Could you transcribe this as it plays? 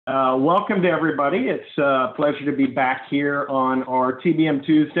Welcome to everybody. It's a pleasure to be back here on our TBM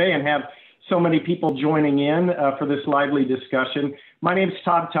Tuesday and have so many people joining in for this lively discussion. My name is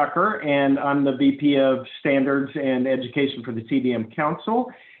Todd Tucker, and I'm the VP of Standards and Education for the TBM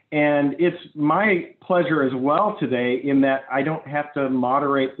Council. And it's my pleasure as well today in that I don't have to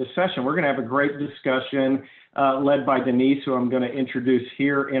moderate the session. We're going to have a great discussion led by Denise, who I'm going to introduce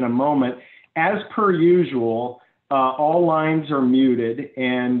here in a moment. As per usual, all lines are muted,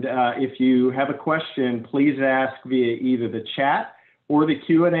 and if you have a question, please ask via either the chat or the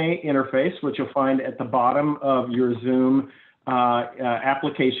Q&A interface, which you'll find at the bottom of your Zoom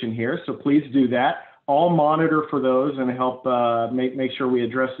application here. So please do that. I'll monitor for those and help make sure we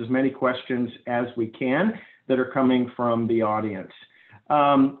address as many questions as we can that are coming from the audience.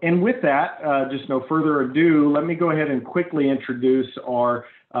 And with that, just no further ado, let me go ahead and quickly introduce our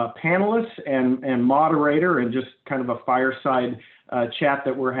panelists and moderator and just kind of a fireside chat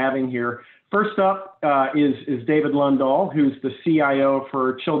that we're having here. First up is David Lundahl, who's the CIO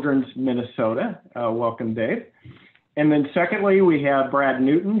for Children's Minnesota. Welcome, Dave. And then secondly, we have Brad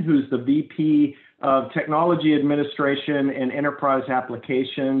Newton, who's the VP of Technology Administration and Enterprise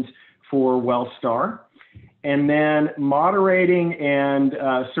Applications for Wellstar. And then moderating and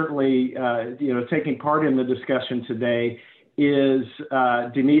certainly taking part in the discussion today is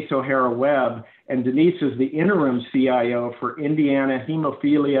Denise O'Hara-Webb, and Denise is the interim CIO for Indiana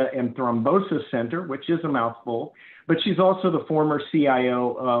Hemophilia and Thrombosis Center, which is a mouthful, but she's also the former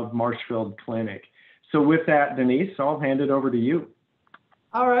CIO of Marshfield Clinic. So with that, Denise, I'll hand it over to you.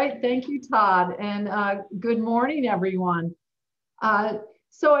 All right, thank you, Todd, and good morning, everyone.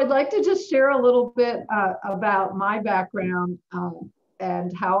 So I'd like to just share a little bit about my background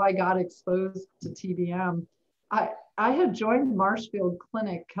and how I got exposed to TBM. I had joined Marshfield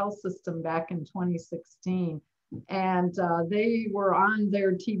Clinic Health System back in 2016, and they were on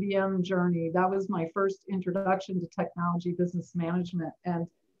their TBM journey. That was my first introduction to technology business management. And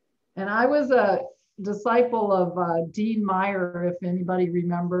I was a disciple of Dean Meyer, if anybody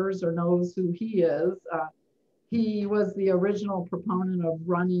remembers or knows who he is. He was the original proponent of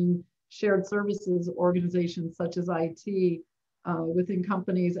running shared services organizations such as IT within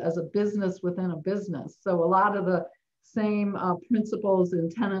companies as a business within a business. So a lot of the same principles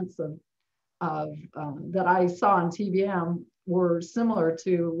and tenets of that I saw in TBM were similar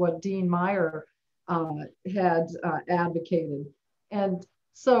to what Dean Meyer had advocated. And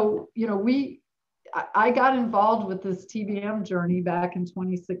so, I got involved with this TBM journey back in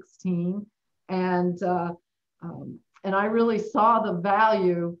 2016, and I really saw the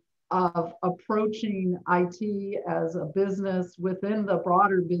value of approaching IT as a business within the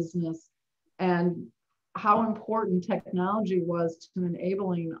broader business, and how important technology was to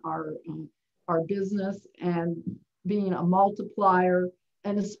enabling our business and being a multiplier.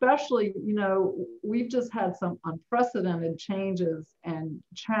 And especially, we've just had some unprecedented changes and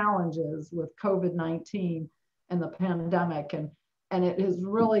challenges with COVID-19 and the pandemic. And it has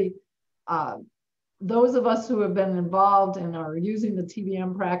really, those of us who have been involved and are using the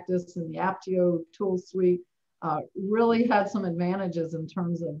TBM practice and the Aptio tool suite really had some advantages in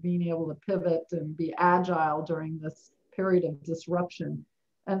terms of being able to pivot and be agile during this period of disruption.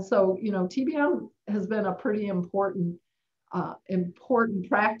 And so, TBM has been a pretty important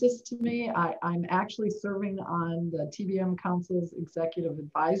practice to me. I'm actually serving on the TBM Council's Executive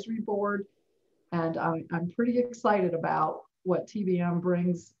Advisory Board, and I'm pretty excited about what TBM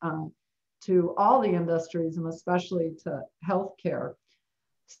brings to all the industries, and especially to healthcare.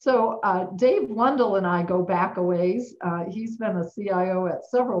 So Dave Lundahl and I go back a ways. He's been a CIO at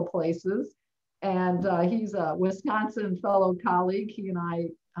several places, and he's a Wisconsin fellow colleague. He and I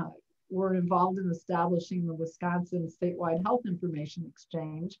were involved in establishing the Wisconsin Statewide Health Information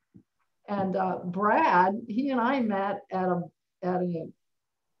Exchange. And Brad, he and I met at a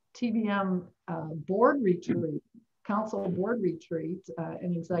TBM board retreat, council board retreat,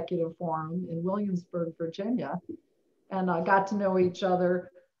 an executive forum in Williamsburg, Virginia. And I got to know each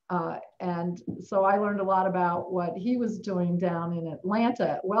other. And so I learned a lot about what he was doing down in Atlanta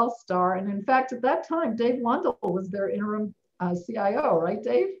at Wellstar. And in fact, at that time, Dave Lundahl was their interim CIO, right,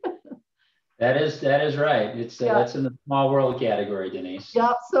 Dave? That is right. That's in the small world category, Denise.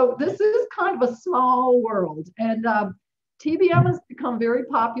 Yeah, so this is kind of a small world. And TBM has become very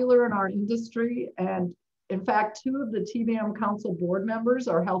popular in our industry. And in fact, 2 of the TBM Council board members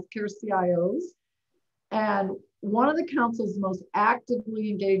are healthcare CIOs. And one of the council's most actively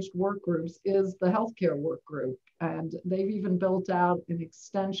engaged work groups is the healthcare work group. And they've even built out an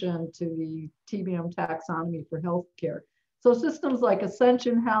extension to the TBM taxonomy for healthcare. So systems like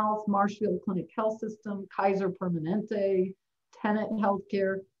Ascension Health, Marshfield Clinic Health System, Kaiser Permanente, Tenet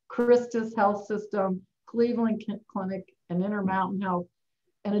Healthcare, Christus Health System, Cleveland Clinic, and Intermountain Health,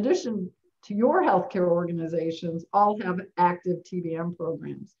 in addition to your healthcare organizations, all have active TBM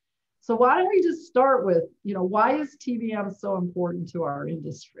programs. So why don't we just start with, why is TBM so important to our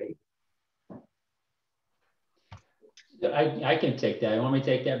industry? I can take that. You want me to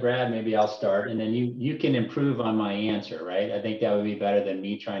take that, Brad? Maybe I'll start, and then you can improve on my answer, right? I think that would be better than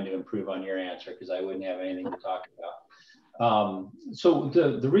me trying to improve on your answer, because I wouldn't have anything to talk about. So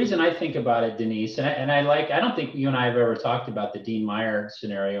the reason I think about it, Denise, and I don't think you and I have ever talked about the Dean Meyer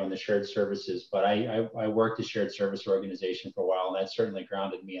scenario and the shared services, but I worked a shared service organization for a while, and that certainly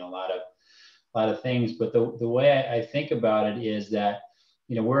grounded me in a lot of things. But the way I think about it is that,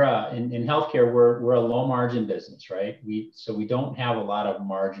 we're in healthcare, we're a low margin business, right? So we don't have a lot of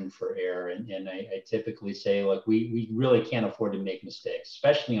margin for error. And I typically say, look, we really can't afford to make mistakes,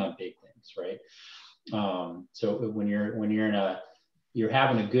 especially on big things, right? So when you're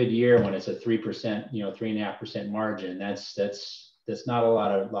having a good year, when it's a 3%, 3.5% margin, that's not a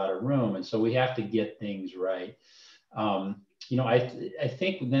lot of room. And so we have to get things right. I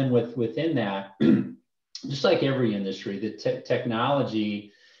think then within that, just like every industry, the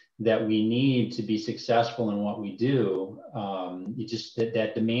technology that we need to be successful in what we do,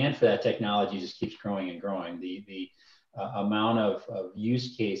 that demand for that technology just keeps growing and growing. The amount of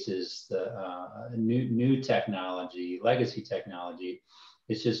use cases, the new technology, legacy technology,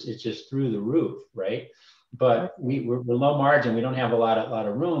 it's just through the roof, right? But we're low margin. We don't have a lot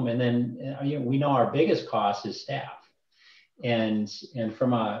of room, and then we know our biggest cost is staff. And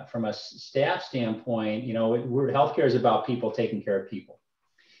from a staff standpoint, healthcare is about people taking care of people.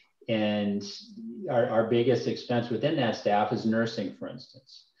 And our biggest expense within that staff is nursing, for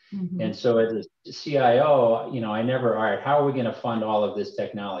instance. Mm-hmm. And so as a CIO, I never, all right, how are we going to fund all of this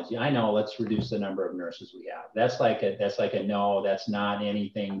technology? I know, let's reduce the number of nurses we have. That's like a no, that's not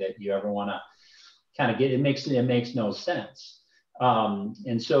anything that you ever want to kind of get. It makes no sense.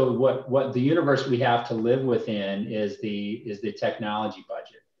 And so what the universe we have to live within is the technology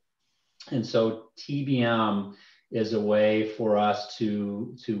budget. And so TBM is a way for us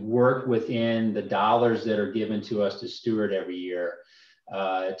to work within the dollars that are given to us to steward every year,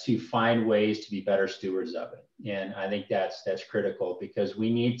 to find ways to be better stewards of it. And I think that's critical, because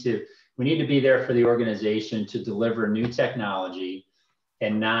we need to be there for the organization to deliver new technology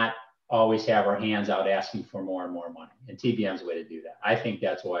and not always have our hands out asking for more and more money. And TBM's a way to do that. I think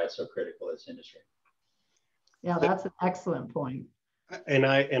that's why it's so critical in this industry. Yeah, that's an excellent point. And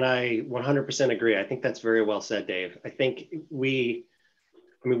I 100% agree. I think that's very well said, Dave. I think we're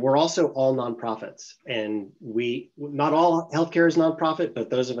also all nonprofits, and not all healthcare is nonprofit, but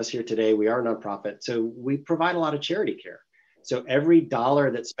those of us here today, we are nonprofit. So we provide a lot of charity care. So every dollar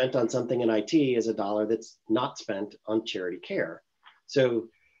that's spent on something in IT is a dollar that's not spent on charity care. So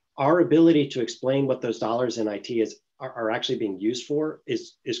our ability to explain what those dollars in IT are actually being used for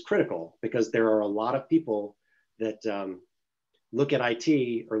is critical, because there are a lot of people that look at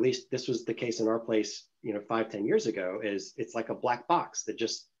IT, or at least this was the case in our place, 5-10 years ago, is it's like a black box that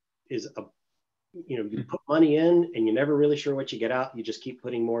just is you put money in and you're never really sure what you get out. You just keep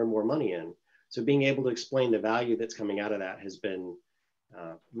putting more and more money in. So being able to explain the value that's coming out of that has been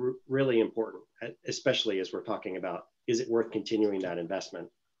really important, especially as we're talking about, is it worth continuing that investment?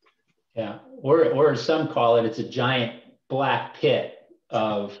 Yeah, or as some call it, it's a giant black pit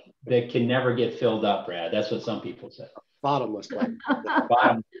that can never get filled up, Brad. That's what some people say. Bottomless black.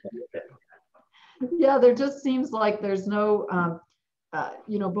 Bottomless. Yeah, there just seems like there's no,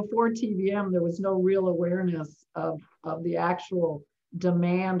 before TBM, there was no real awareness of the actual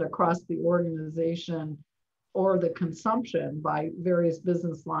demand across the organization or the consumption by various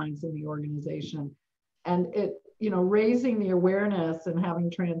business lines in the organization. And raising the awareness and having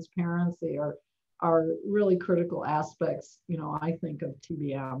transparency are really critical aspects, I think, of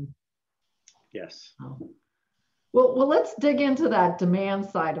TBM. Yes. Well, let's dig into that demand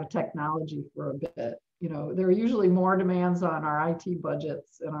side of technology for a bit. There are usually more demands on our IT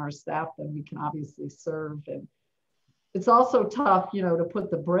budgets and our staff than we can obviously serve. And it's also tough, to put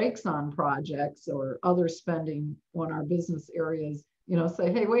the brakes on projects or other spending when our business areas,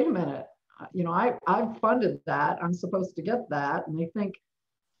 say, hey, wait a minute. I've funded that, I'm supposed to get that. And they think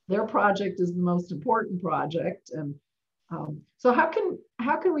their project is the most important project. And so how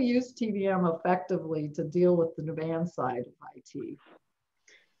can we use TBM effectively to deal with the demand side of IT?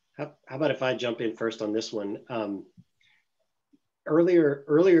 How about if I jump in first on this one?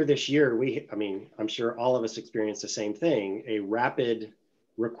 Earlier this year, I'm sure all of us experienced the same thing, a rapid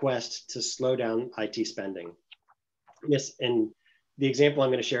request to slow down IT spending. Yes, and the example I'm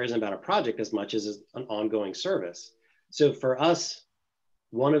going to share isn't about a project as much as an ongoing service. So for us,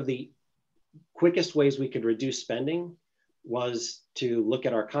 one of the quickest ways we could reduce spending was to look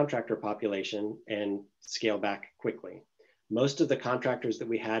at our contractor population and scale back quickly. Most of the contractors that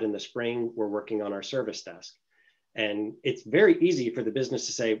we had in the spring were working on our service desk. And it's very easy for the business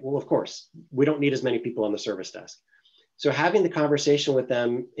to say, well, of course, we don't need as many people on the service desk. So having the conversation with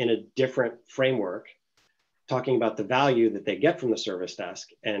them in a different framework, talking about the value that they get from the service desk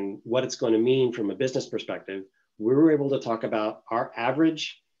and what it's going to mean from a business perspective, we were able to talk about our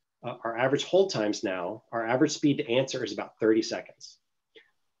average hold times now. Our average speed to answer is about 30 seconds.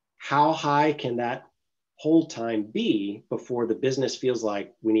 How high can that hold time be before the business feels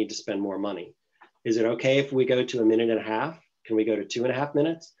like we need to spend more money? Is it okay if we go to 1.5 minutes? Can we go to 2.5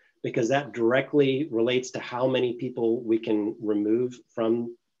 minutes? Because that directly relates to how many people we can remove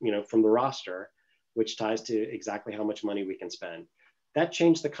from the roster, which ties to exactly how much money we can spend. That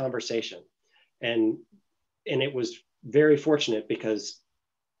changed the conversation. And it was very fortunate because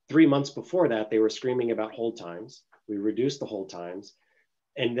 3 months before that, they were screaming about hold times. We reduced the hold times.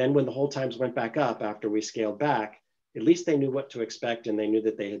 And then when the hold times went back up after we scaled back, at least they knew what to expect and they knew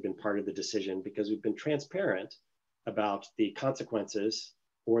that they had been part of the decision because we've been transparent about the consequences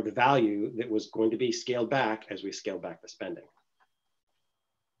or the value that was going to be scaled back as we scaled back the spending.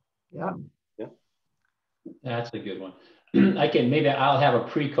 Yeah. Yeah. That's a good one. I'll have a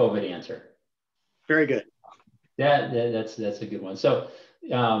pre-COVID answer. Very good. That's a good one. So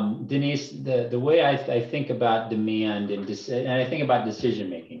Denise, the way I think about demand and I think about decision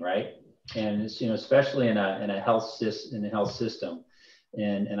making, right? And especially in a health system,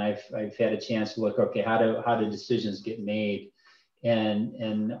 and I've had a chance to look, okay, how do decisions get made,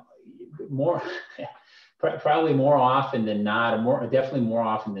 and more probably more often than not, or definitely more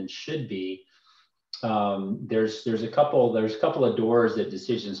often than should be. There's a couple of doors that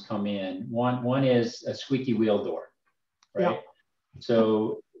decisions come in. One is a squeaky wheel door, right? Yeah.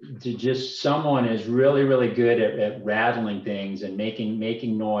 So just someone is really, really good at rattling things and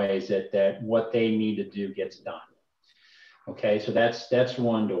making noise that what they need to do gets done. Okay, so that's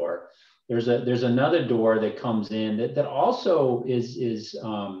one door. There's another door that comes in that also is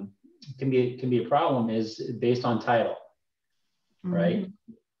can be a problem, is based on title, right?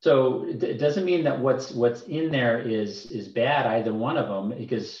 Mm-hmm. So it doesn't mean that what's in there is bad, either one of them,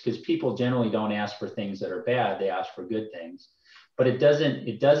 because people generally don't ask for things that are bad, they ask for good things. But it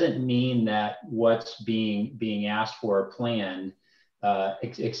doesn't mean that what's being asked for or planned,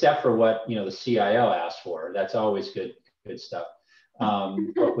 except for what the CIO asked for. That's always good stuff.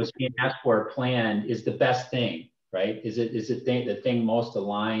 But what's being asked for or planned is the best thing, right? Is it the thing most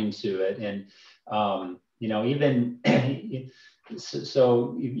aligned to it? And even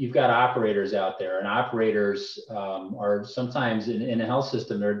so you've got operators out there, and operators are sometimes in a health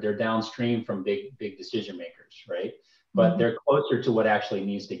system, they're downstream from big decision makers, right? But they're closer to what actually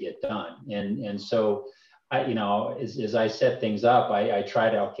needs to get done. And so as I set things up, I try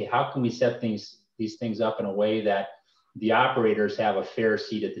to, okay, how can we set these things up in a way that the operators have a fair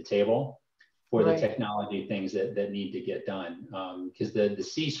seat at the table for the technology things that need to get done? Because the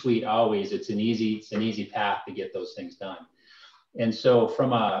C-suite always, it's an easy path to get those things done. And so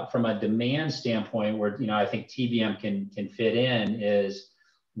from a demand standpoint, where I think TBM can fit in is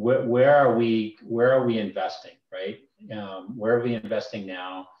where are we investing, right? Where are we investing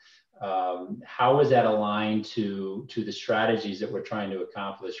now? How is that aligned to the strategies that we're trying to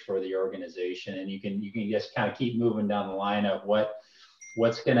accomplish for the organization? And you can just kind of keep moving down the line of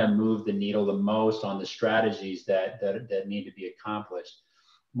what's going to move the needle the most on the strategies that need to be accomplished.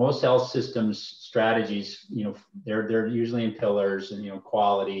 Most health systems strategies, they're usually in pillars, and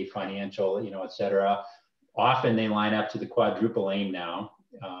quality, financial, et cetera. Often they line up to the quadruple aim now,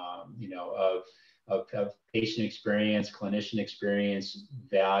 of patient experience, clinician experience,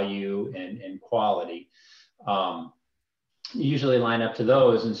 value, and quality. Usually line up to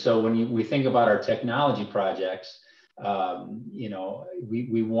those. And so when we think about our technology projects,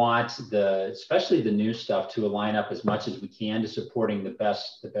 we want especially the new stuff to align up as much as we can to supporting the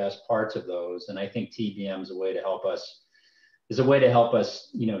best parts of those. And I think TBM is a way to help us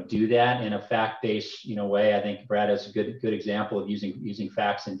do that in a fact-based, way. I think Brad has a good example of using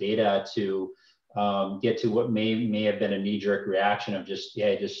facts and data to get to what may have been a knee-jerk reaction of just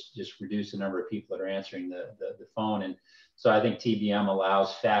reduce the number of people that are answering the phone. And so I think TBM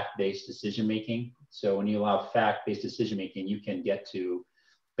allows fact-based decision-making. So when you allow fact-based decision-making, you can get to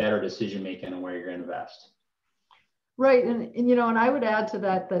better decision-making on where you're going to invest. Right. And I would add to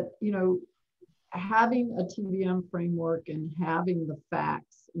that, having a TBM framework and having the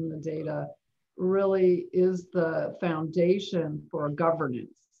facts and the data really is the foundation for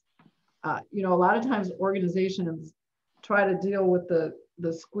governance. A lot of times organizations try to deal with the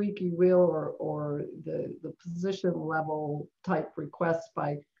the squeaky wheel or the position level type requests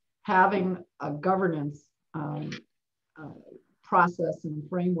by having a governance process and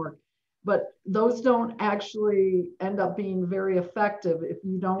framework. But those don't actually end up being very effective if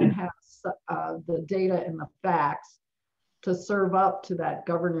you don't have the data and the facts to serve up to that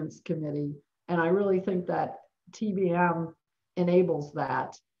governance committee. And I really think that TBM enables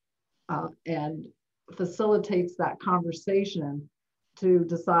that and facilitates that conversation to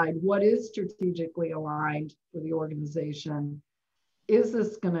decide what is strategically aligned for the organization. Is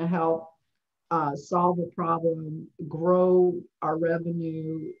this going to help solve a problem, grow our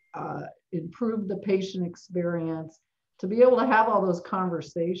revenue, improve the patient experience, to be able to have all those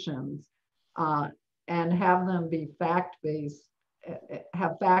conversations and have them be fact-based,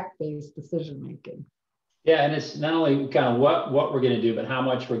 have fact-based decision-making. Yeah, and it's not only kind of what we're going to do, but how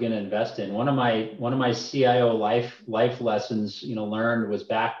much we're going to invest in. One of my CIO life lessons, learned was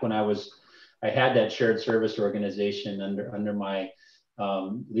back when I had that shared service organization under my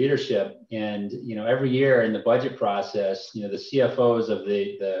leadership, and every year in the budget process, the CFOs of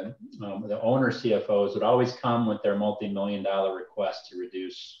the owner CFOs would always come with their multi-million-dollar request to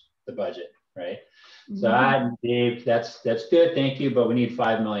reduce the budget, right? So Dave, that's good, thank you, but we need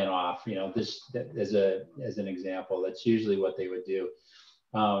 $5 million off. This as an example, that's usually what they would do.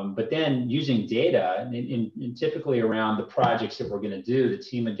 But then using data, and typically around the projects that we're going to do, the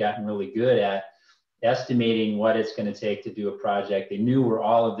team had gotten really good at estimating what it's going to take to do a project. They knew where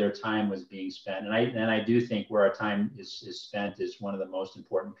all of their time was being spent, and I do think where our time is spent is one of the most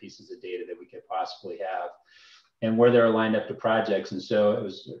important pieces of data that we could possibly have, and where they're lined up to projects. And so it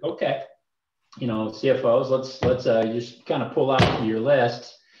was okay. CFOs, let's you just kind of pull out your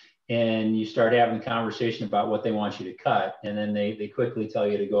list and you start having a conversation about what they want you to cut. And then they quickly tell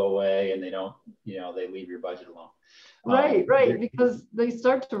you to go away, and they don't, they leave your budget alone. Right. Because they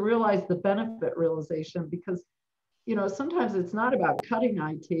start to realize the benefit realization, because, sometimes it's not about cutting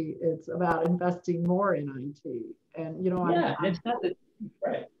IT, it's about investing more in IT. And, it's not that,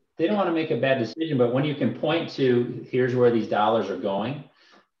 right. They don't want to make a bad decision, but when you can point to, here's where these dollars are going,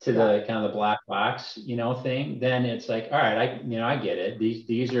 to the kind of the black box, thing, then it's like, all right, I get it.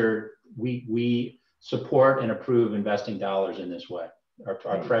 These are, we support and approve investing dollars in this way,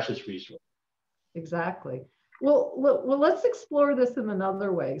 our precious resource. Exactly. Well, let's explore this in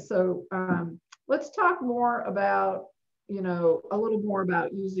another way. So let's talk more about, a little more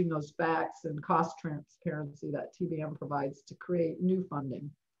about using those facts and cost transparency that TBM provides to create new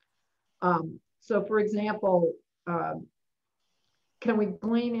funding. So for example, can we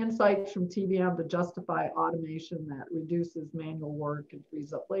glean insights from TBM to justify automation that reduces manual work and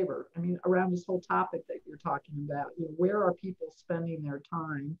frees up labor? I mean, around this whole topic that you're talking about, where are people spending their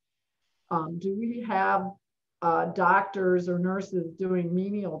time? Do we have doctors or nurses doing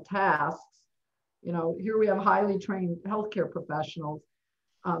menial tasks? Here we have highly trained healthcare professionals.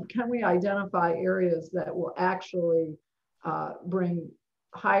 Can we identify areas that will actually bring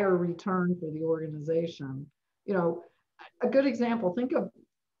higher return for the organization? A good example, think of,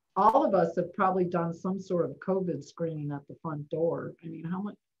 all of us have probably done some sort of COVID screening at the front door. I mean,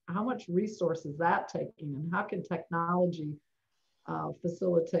 how much resource is that taking, and how can technology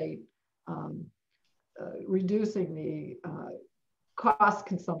facilitate reducing the cost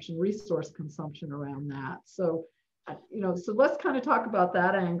consumption, resource consumption around that? So, so let's kind of talk about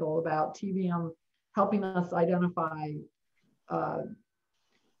that angle, about TBM helping us identify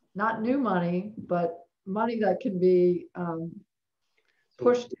not new money, but money that can be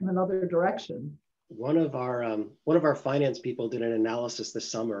pushed in another direction. One of our finance people did an analysis this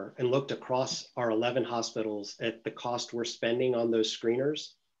summer and looked across our 11 hospitals at the cost we're spending on those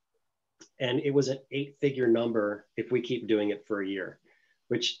screeners. And it was an 8-figure number if we keep doing it for a year,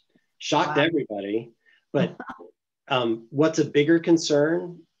 which shocked everybody. But what's a bigger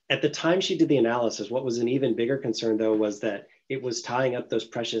concern, at the time she did the analysis, what was an even bigger concern though, was that it was tying up those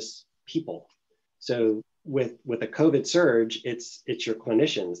precious people. So with a COVID surge, it's your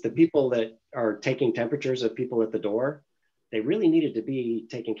clinicians, the people that are taking temperatures of people at the door. They really needed to be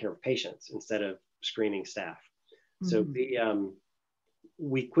taking care of patients instead of screening staff. Mm-hmm. So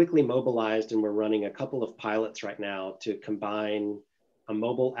we quickly mobilized, and we're running a couple of pilots right now to combine a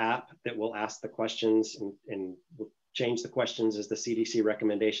mobile app that will ask the questions and will change the questions as the CDC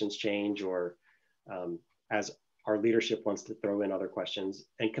recommendations change, or as our leadership wants to throw in other questions,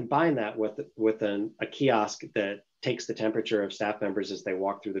 and combine that with a kiosk that takes the temperature of staff members as they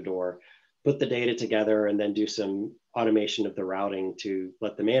walk through the door, put the data together, and then do some automation of the routing to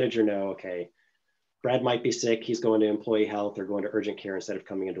let the manager know, okay, Brad might be sick, he's going to employee health or going to urgent care instead of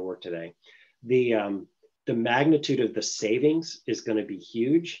coming into work today. the magnitude of the savings is going to be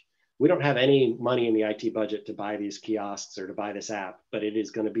huge. We don't have any money in the IT budget to buy these kiosks or to buy this app, but it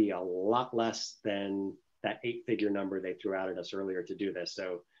is going to be a lot less than that 8-figure number they threw out at us earlier to do this.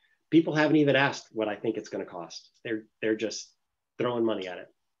 So people haven't even asked what I think it's going to cost. They're just throwing money at it.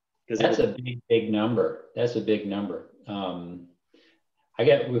 That's a big number. That's a big number. Well,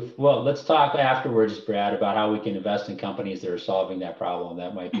 let's talk afterwards, Brad, about how we can invest in companies that are solving that problem.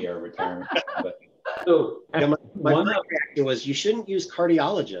 That might be our retirement. But, so yeah, my first reaction was, you shouldn't use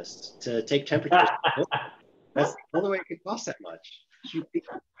cardiologists to take temperatures. That's the only way it could cost that much. Be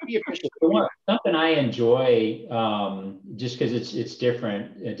efficient. Something I enjoy, just because it's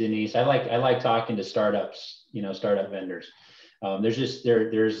different, Denise. I like talking to startups, startup vendors.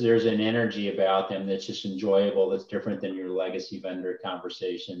 There's an energy about them that's just enjoyable. That's different than your legacy vendor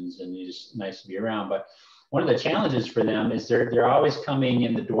conversations, and it's just nice to be around. But one of the challenges for them is they're always coming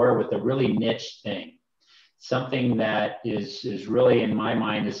in the door with a really niche thing, something that is really, in my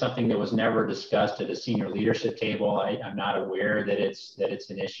mind, is something that was never discussed at a senior leadership table. I'm not aware that it's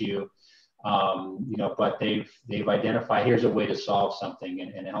an issue. But they've identified, here's a way to solve something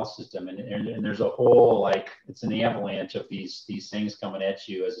in a health system, and there's a whole, it's an avalanche of these things coming at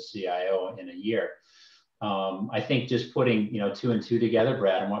you as a CIO in a year. I think just putting 2 and 2 together,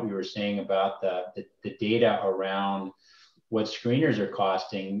 Brad, and what we were saying about the data around what screeners are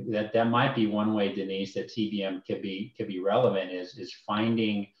costing, that might be one way, Denise, that TBM could be relevant, is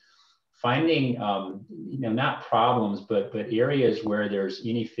finding not problems, but areas where there's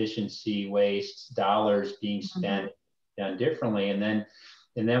inefficiency, waste, dollars being spent done differently. And then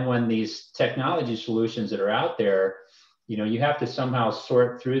when these technology solutions that are out there, you have to somehow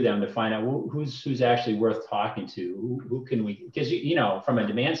sort through them to find out who's actually worth talking to. Who can we, because from a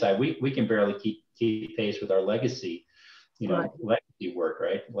demand side, we can barely keep pace with our legacy, legacy work,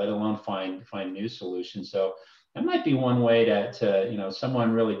 right? Let alone find new solutions. So that might be one way to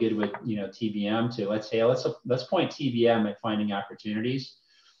someone really good with TBM to, let's point TBM at finding opportunities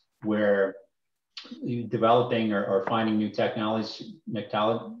where developing or finding new technology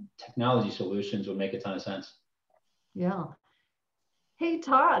solutions would make a ton of sense. Yeah. Hey,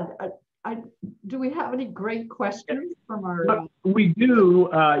 Todd, do we have any great questions from our? We do.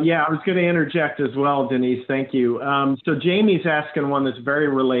 Yeah, I was going to interject as well, Denise. Thank you. So Jamie's asking one that's very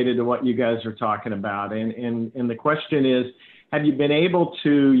related to what you guys are talking about. And the question is, have you been able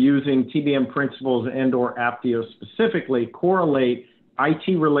to, using TBM principles and/or Aptio specifically, correlate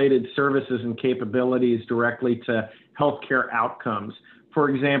IT-related services and capabilities directly to healthcare outcomes? For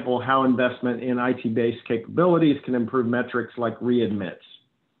example, how investment in IT-based capabilities can improve metrics like readmits.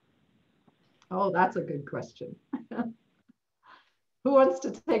 Oh, that's a good question. Who wants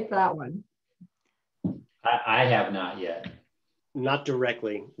to take that one? I have not yet. Not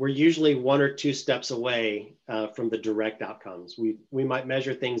directly. We're usually 1 or 2 steps away from the direct outcomes. We might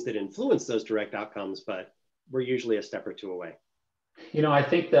measure things that influence those direct outcomes, but we're usually a step or 2 away. I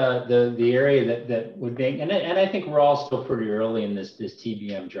think the area that would be, and I think we're all still pretty early in this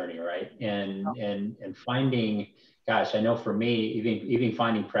TBM journey, right? And finding, gosh, I know for me, even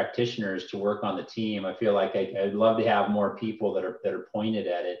finding practitioners to work on the team, I feel like I'd love to have more people that are pointed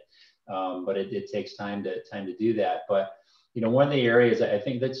at it, but it takes time to do that. But one of the areas I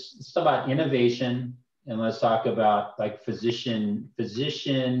think let's talk about innovation, and let's talk about physician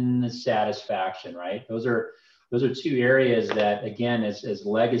satisfaction, right? Those are 2 areas that, again, as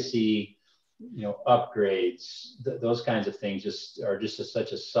legacy, upgrades, those kinds of things are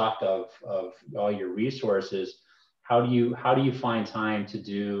such a suck of all your resources. How do you find time to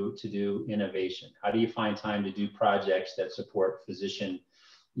do innovation? How do you find time to do projects that support physician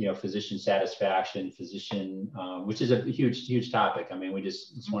satisfaction, which is a huge topic. I mean,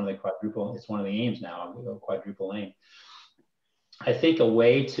 it's one of the aims now, quadruple aim. I think a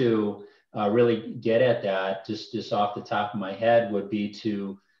way to really get at that, just off the top of my head, would be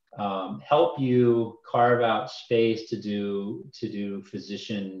to help you carve out space to do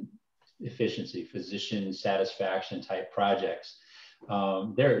physician efficiency, physician satisfaction type projects.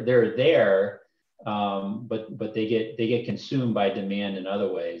 They're there, but they get consumed by demand in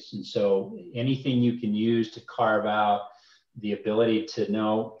other ways. And so anything you can use to carve out the ability to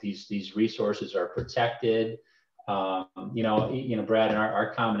know these resources are protected. Brad, in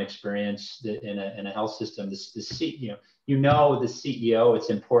our common experience in a health system, the CEO, it's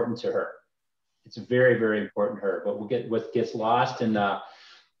important to her. It's very, very important to her. But what gets lost in the,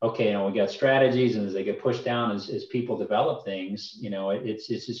 we got strategies, and as they get pushed down as people develop things, it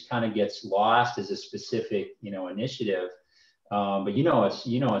just kind of gets lost as a specific, initiative. But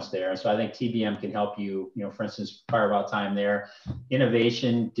it's there. So I think TBM can help you, for instance, carve out time there.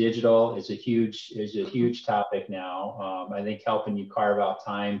 Innovation, digital is a huge topic now. I think helping you carve out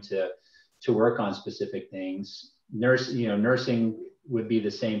time to work on specific things. Nursing would be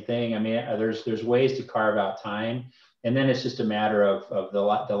the same thing. I mean, there's ways to carve out time. And then it's just a matter of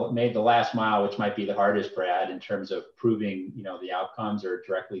the last mile, which might be the hardest, Brad, in terms of proving, the outcomes or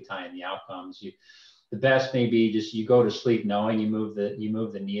directly tying the outcomes. The best may be just you go to sleep knowing you move the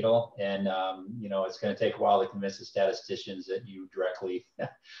needle, and it's going to take a while to convince the statisticians that you directly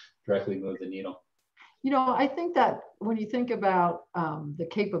move the needle. I think that when you think about the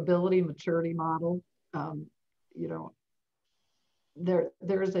capability maturity model,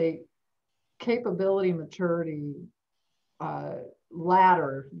 there's a capability maturity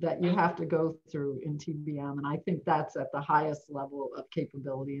ladder that you have to go through in TBM, and I think that's at the highest level of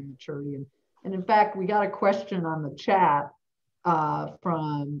capability and maturity. And in fact, we got a question on the chat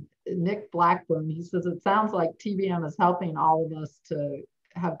from Nick Blackburn. He says, it sounds like TBM is helping all of us to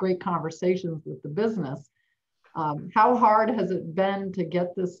have great conversations with the business. How hard has it been to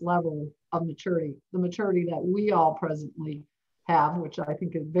get this level of maturity, the maturity that we all presently have, which I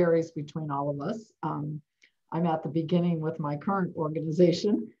think it varies between all of us. I'm at the beginning with my current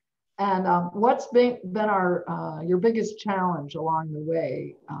organization. And what's been your biggest challenge along the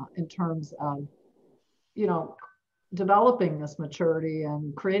way in terms of, developing this maturity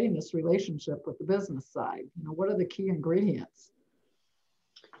and creating this relationship with the business side? What are the key ingredients?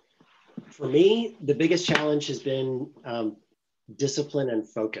 For me, the biggest challenge has been discipline and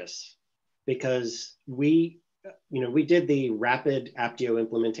focus, because we did the rapid Aptio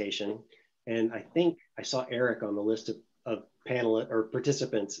implementation, and I think I saw Eric on the list of panelists or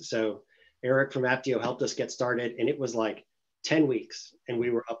participants. So Eric from Aptio helped us get started, and it was like 10 weeks and we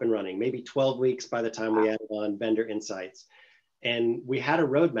were up and running, maybe 12 weeks by the time we added on vendor insights. And we had a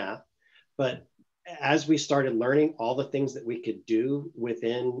roadmap, but as we started learning all the things that we could do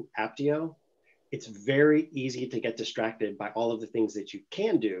within Aptio, it's very easy to get distracted by all of the things that you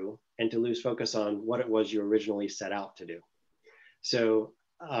can do and to lose focus on what it was you originally set out to do. So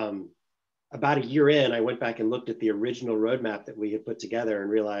about a year in, I went back and looked at the original roadmap that we had put together and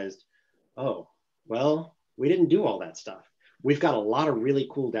realized, oh, well, we didn't do all that stuff. We've got a lot of really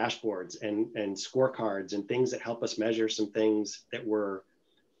cool dashboards and scorecards and things that help us measure some things that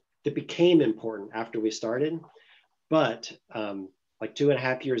became important after we started. But like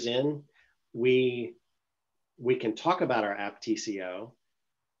 2.5 years in, we can talk about our app TCO,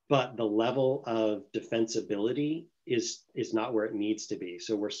 but the level of defensibility is not where it needs to be.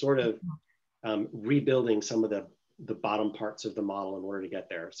 So we're sort of rebuilding some of the bottom parts of the model in order to get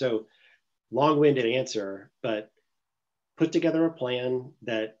there. So long-winded answer, but put together a plan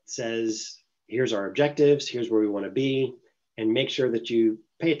that says, here's our objectives, here's where we want to be, and make sure that you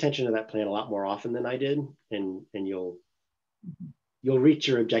pay attention to that plan a lot more often than I did, and you'll reach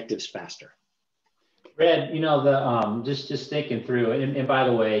your objectives faster. Brad, just thinking through, and by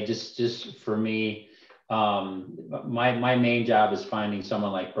the way, just for me, my main job is finding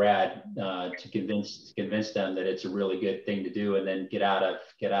someone like Brad to convince them that it's a really good thing to do, and then get out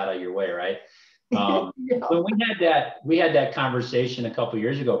of your way, right? Yeah. So we had that conversation a couple of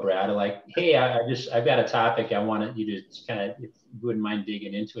years ago, Brad. Like, hey, I've got a topic I wanted you to kind of, if you wouldn't mind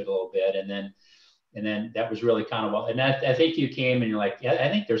digging into it a little bit, and then that was really kind of well. And I think you came and you're like, yeah, I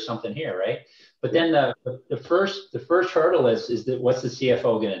think there's something here, right? But then the first hurdle is that what's the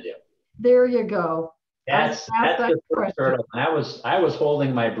CFO going to do? There you go. That's the first hurdle. And I was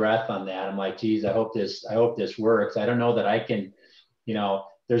holding my breath on that. I'm like, geez, I hope this works. I don't know that I can,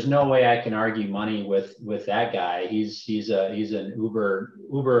 there's no way I can argue money with that guy. He's an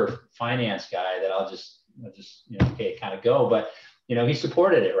Uber finance guy that I'll just okay, kind of go. But he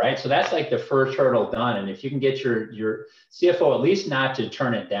supported it, right? So that's like the first hurdle done. And if you can get your CFO at least not to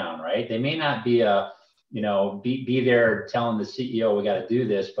turn it down, right? They may not be be there telling the CEO we got to do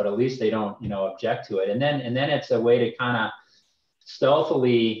this, but at least they don't object to it. And then it's a way to kind of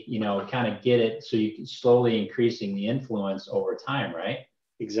stealthily kind of get it so you can slowly increasing the influence over time, right?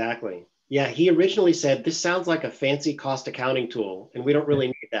 Exactly. Yeah, he originally said, this sounds like a fancy cost accounting tool, and we don't really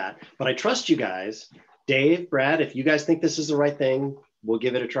need that. But I trust you guys. Dave, Brad, if you guys think this is the right thing, we'll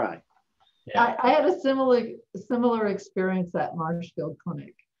give it a try. Yeah. I had a similar experience at Marshfield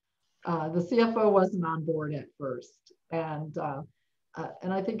Clinic. The CFO wasn't on board at first. And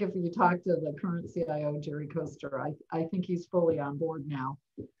I think if you talk to the current CIO, Jerry Koester, I think he's fully on board now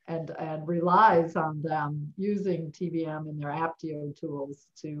and relies on them using TBM and their Aptio tools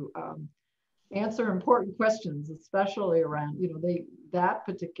to answer important questions, especially around, that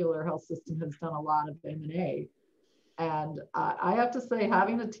particular health system has done a lot of M&A. And I have to say,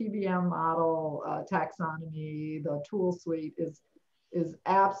 having the TBM model, taxonomy, the tool suite is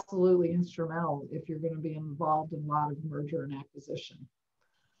absolutely instrumental if you're going to be involved in a lot of merger and acquisition.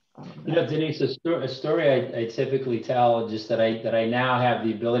 You know, Denise, a story I typically tell, just that I now have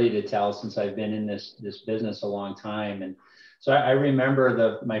the ability to tell since I've been in this business a long time. And so I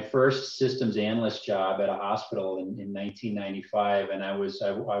remember my first systems analyst job at a hospital in 1995, and I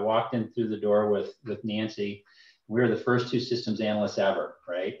walked in through the door with Nancy. We were the first two systems analysts ever,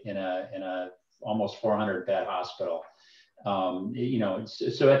 right, in a almost 400 bed hospital. You know,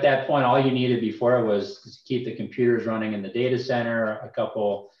 so at that point, all you needed before it was to keep the computers running in the data center, a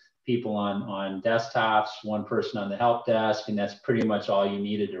couple people on desktops, one person on the help desk, and that's pretty much all you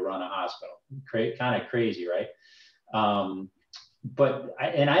needed to run a hospital. Kind of crazy, right? But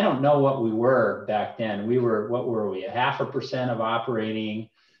I don't know what we were back then. What were we? 0.5% of operating,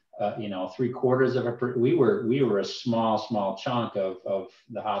 you know, 0.75%. We were a small chunk of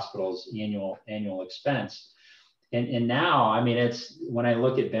the hospital's annual expense. And now, I mean, it's when I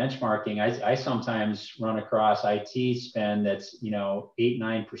look at benchmarking, I sometimes run across IT spend that's, you know,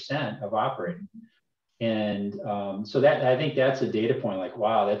 8-9% of operating. And so that, I think that's a data point, like,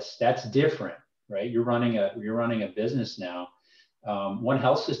 wow, that's different, right? You're running a business now. One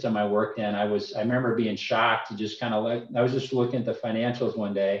health system I worked in, I remember being shocked to just kind of I was just looking at the financials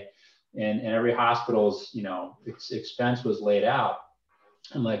one day, and every hospital's, you know, expense was laid out.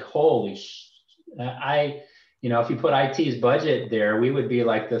 I'm like, holy, you know, if you put IT's budget there, we would be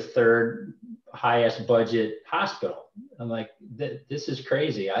like the third highest budget hospital. I'm like, this is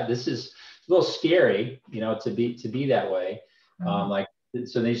crazy. This is a little scary, you know, to be that way. Like,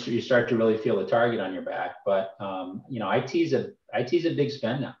 so then you start to really feel the target on your back. But you know, IT's a big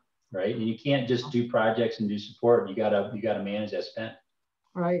spend now, right? And you can't just do projects and do support. You gotta manage that spend.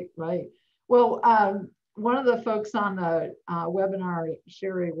 Right. Well, one of the folks on the webinar,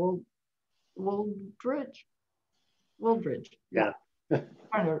 Sherry Wildridge. Yeah.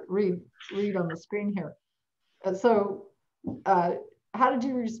 Trying to read on the screen here. So how did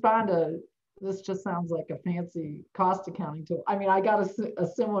you respond to this? Just sounds like a fancy cost accounting tool. I mean, I got a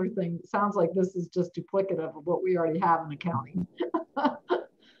similar thing. Sounds like this is just duplicative of what we already have in accounting.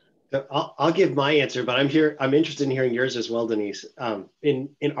 So I'll give my answer, but I'm interested in hearing yours as well, Denise.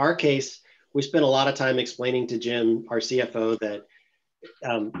 In our case, we spent a lot of time explaining to Jim, our CFO, that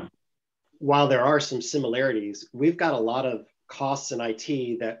while there are some similarities, we've got a lot of costs in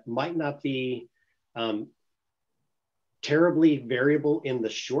IT that might not be terribly variable in the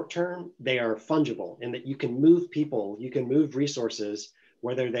short term. They are fungible in that you can move people, you can move resources,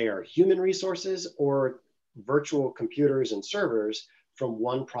 whether they are human resources or virtual computers and servers, from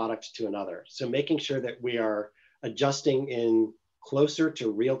one product to another. So making sure that we are adjusting in closer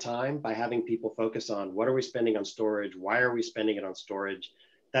to real time by having people focus on what are we spending on storage, why are we spending it on storage,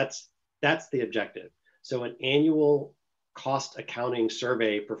 that's the objective. So an annual cost accounting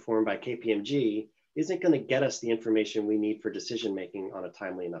survey performed by KPMG isn't going to get us the information we need for decision-making on a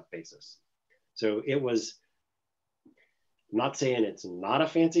timely enough basis. So it was, I'm not saying it's not a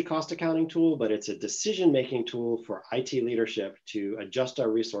fancy cost accounting tool, but it's a decision-making tool for IT leadership to adjust our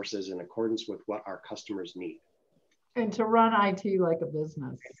resources in accordance with what our customers need. And to run IT like a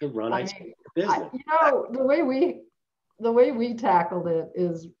business. To run IT like a business. You know, the way we tackled it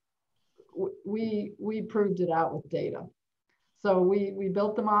is we proved it out with data. So we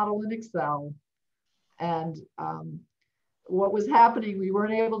built the model in Excel, and what was happening, we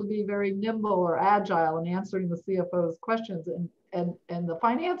weren't able to be very nimble or agile in answering the CFO's questions, and the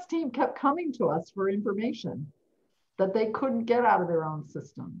finance team kept coming to us for information that they couldn't get out of their own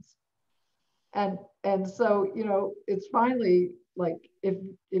systems. And so, you know, it's finally like, if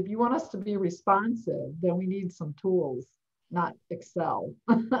you want us to be responsive, then we need some tools, not Excel.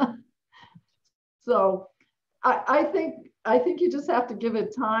 So I think you just have to give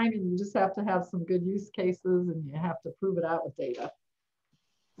it time, and you just have to have some good use cases, and you have to prove it out with data.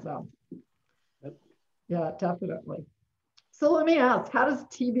 So yeah, definitely. So let me ask, how does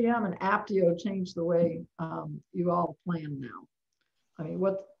TBM and Aptio change the way you all plan now? I mean,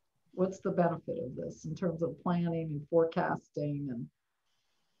 what's the benefit of this in terms of planning and forecasting,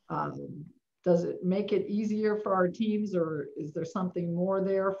 and does it make it easier for our teams, or is there something more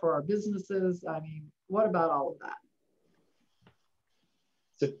there for our businesses? I mean, what about all of that?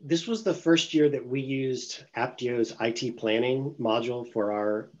 So this was the first year that we used Aptio's IT planning module for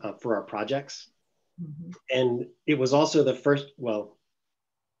our projects. Mm-hmm. And it was also the first, well,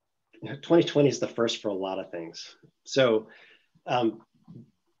 2020 is the first for a lot of things. So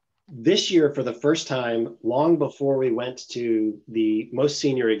this year, for the first time, long before we went to the most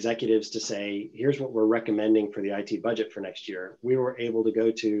senior executives to say, here's what we're recommending for the IT budget for next year, we were able to go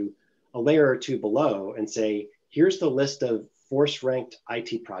to a layer or two below and say, here's the list of force ranked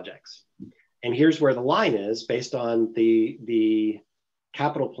IT projects. And here's where the line is based on the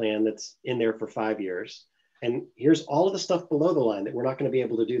capital plan that's in there for 5 years. And here's all of the stuff below the line that we're not going to be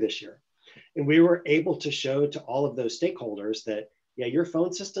able to do this year. And we were able to show to all of those stakeholders that, yeah, your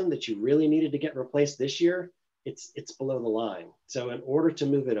phone system that you really needed to get replaced this year, it's below the line. So in order to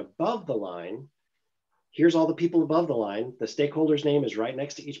move it above the line, here's all the people above the line. The stakeholder's name is right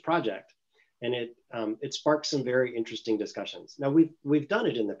next to each project. And it sparked some very interesting discussions. Now we've done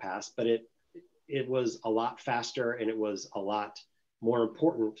it in the past, but it was a lot faster and it was a lot more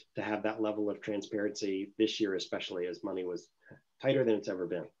important to have that level of transparency this year, especially as money was tighter than it's ever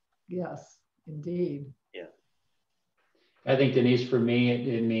been. Yes, indeed. Yeah. I think, Denise, for me,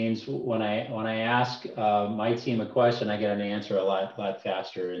 it means when I ask my team a question, I get an answer a lot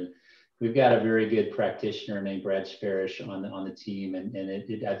faster. And we've got a very good practitioner named Brad Sparish on the team, and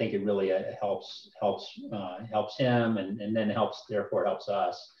I think it really helps him, and then therefore helps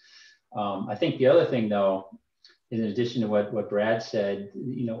us. I think the other thing, though, in addition to what Brad said,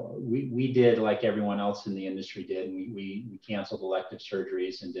 we did like everyone else in the industry did. We canceled elective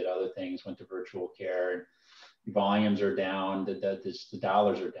surgeries and did other things, went to virtual care. Volumes are down, the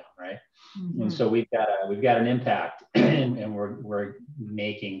dollars are down, right? Mm-hmm. And so we've got an impact, and we're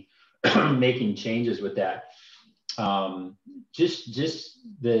making changes with that. Just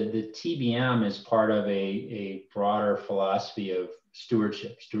the TBM is part of a broader philosophy of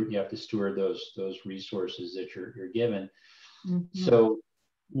stewardship. You have to steward those resources that you're given. Mm-hmm. So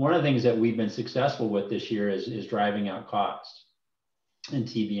one of the things that we've been successful with this year is driving out costs. And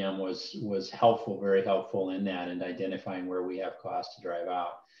TBM was helpful, very helpful in that, and identifying where we have costs to drive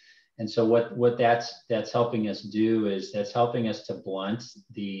out. And so what that's helping us do is that's helping us to blunt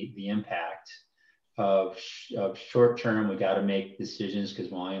the impact of short term. We got to make decisions because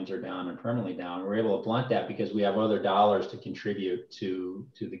volumes are down and permanently down. We're able to blunt that because we have other dollars to contribute to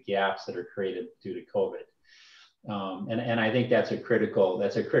the gaps that are created due to COVID. And I think that's a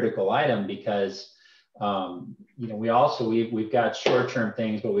critical item because we've got short-term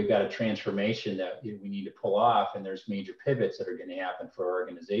things, but we've got a transformation that we need to pull off, and there's major pivots that are going to happen for our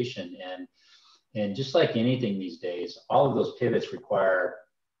organization. And just like anything these days, all of those pivots require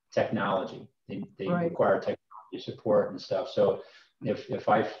technology. They right. require technology support and stuff. So if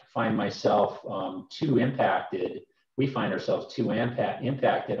I find myself too impacted, we find ourselves too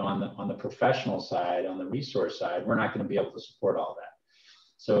impacted on the professional side, on the resource side, we're not going to be able to support all that.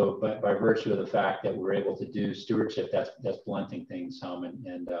 So, but by virtue of the fact that we're able to do stewardship, that's blunting things some,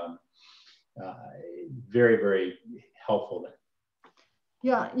 and very, very helpful then.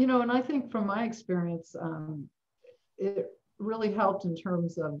 Yeah, and I think from my experience, it really helped in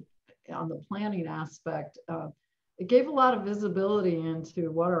terms of on the planning aspect. It gave a lot of visibility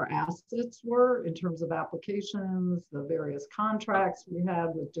into what our assets were in terms of applications, the various contracts we had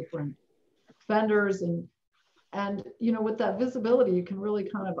with different vendors, and with that visibility, you can really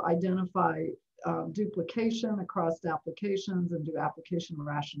kind of identify duplication across applications and do application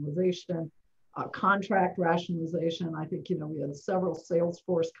rationalization, contract rationalization. I think, we had several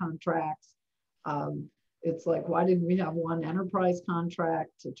Salesforce contracts. It's like, why didn't we have one enterprise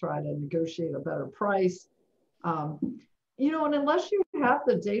contract to try to negotiate a better price? And unless you have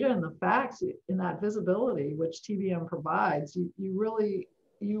the data and the facts in that visibility, which TBM provides, you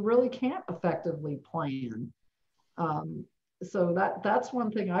really can't effectively plan. So that's one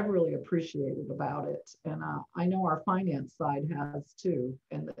thing I've really appreciated about it. And I know our finance side has too.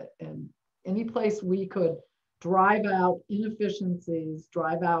 And any place we could drive out inefficiencies,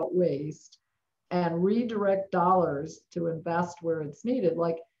 drive out waste, and redirect dollars to invest where it's needed.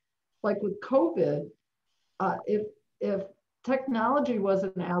 Like with COVID, if technology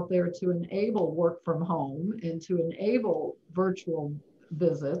wasn't out there to enable work from home and to enable virtual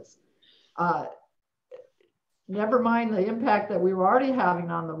visits, never mind the impact that we were already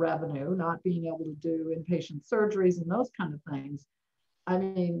having on the revenue, not being able to do inpatient surgeries and those kind of things. I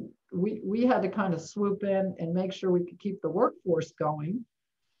mean, we had to kind of swoop in and make sure we could keep the workforce going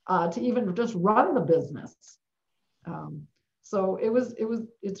to even just run the business. So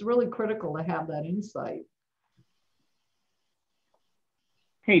it's really critical to have that insight.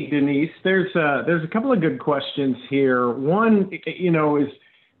 Hey, Denise, there's a couple of good questions here. One, is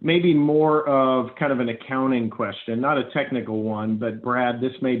maybe more of kind of an accounting question, not a technical one, but Brad,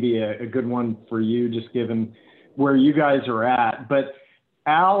 this may be a good one for you, just given where you guys are at. But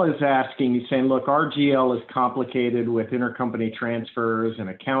Al is asking, he's saying, look, our GL is complicated with intercompany transfers and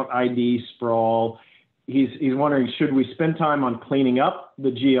account ID sprawl. He's wondering, should we spend time on cleaning up the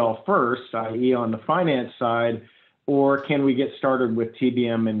GL first, i.e. on the finance side, or can we get started with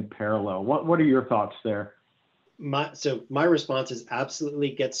TBM in parallel? What are your thoughts there? So my response is absolutely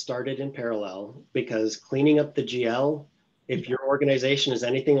get started in parallel, because cleaning up the GL, if your organization is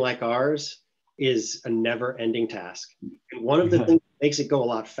anything like ours, is a never-ending task. And one of the things that makes it go a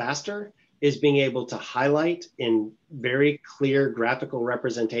lot faster is being able to highlight in very clear graphical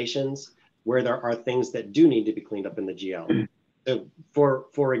representations where there are things that do need to be cleaned up in the GL. So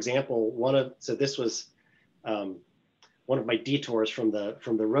for example, this was one of my detours from the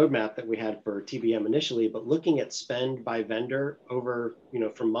roadmap that we had for TBM initially, but looking at spend by vendor over,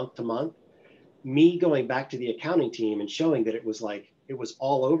 from month to month, me going back to the accounting team and showing that it was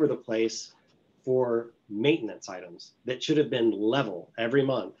all over the place for maintenance items that should have been level every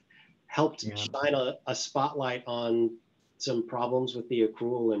month, helped shine a spotlight on some problems with the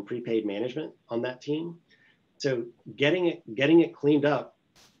accrual and prepaid management on that team. So getting it cleaned up,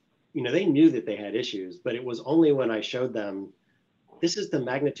 they knew that they had issues, but it was only when I showed them, this is the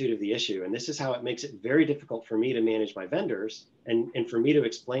magnitude of the issue, and this is how it makes it very difficult for me to manage my vendors, and for me to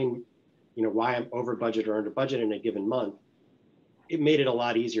explain, why I'm over budget or under budget in a given month. It made it a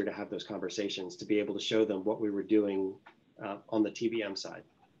lot easier to have those conversations, to be able to show them what we were doing on the TBM side.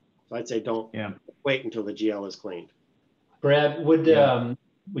 So I'd say don't wait until the GL is cleaned. Brad, would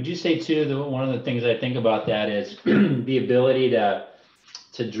you say too that one of the things I think about that is the ability to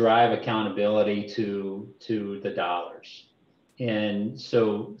drive accountability to the dollars? And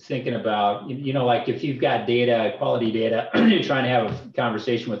so thinking about, like if you've got data, quality data, you're trying to have a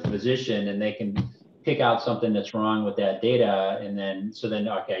conversation with the physician and they can pick out something that's wrong with that data. And then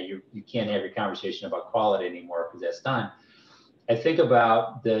okay, you can't have your conversation about quality anymore because that's done. I think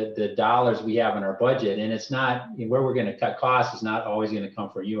about the dollars we have in our budget, and it's not where we're going to cut costs is not always going to come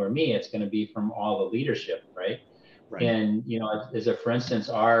from you or me. It's going to be from all the leadership, right? Right. And, as a, for instance,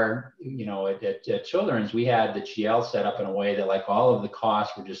 our, at Children's, we had the GL set up in a way that like all of the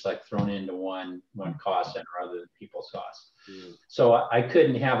costs were just like thrown into one cost center other than people's costs. Mm. So I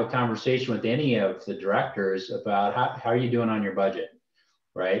couldn't have a conversation with any of the directors about how are you doing on your budget,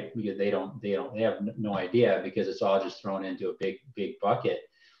 right? Because they have no idea because it's all just thrown into a big bucket.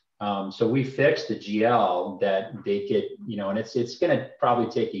 So we fixed the GL that they get, and it's going to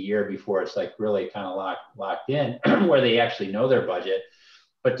probably take a year before it's like really kind of locked in where they actually know their budget.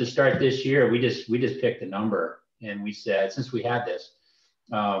 But to start this year, we just picked a number and we said, since we had this,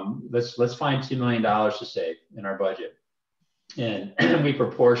 let's find $2 million to save in our budget. And we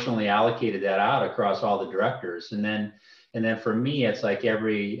proportionally allocated that out across all the directors. And then for me, it's like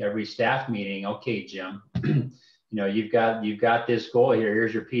every staff meeting, okay, Jim, you've got this goal here.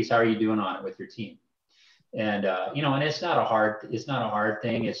 Here's your piece. How are you doing on it with your team? And and it's not a hard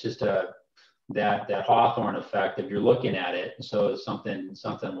thing. It's just that Hawthorne effect if you're looking at it. So something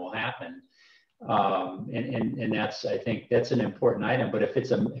will happen. And that's, I think that's an important item. But if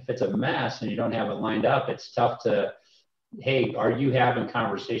it's a mess and you don't have it lined up, it's tough to, hey, are you having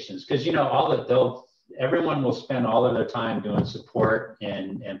conversations? Because everyone will spend all of their time doing support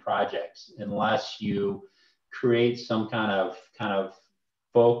and projects unless you create some kind of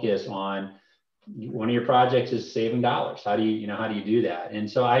focus on one of your projects is saving dollars. How do you do that? And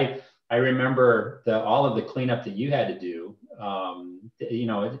so I remember all of the cleanup that you had to do. How do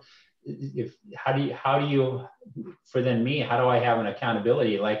you how do I have an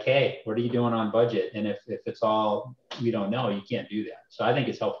accountability? Like, hey, what are you doing on budget? And if it's all you don't know, you can't do that. So I think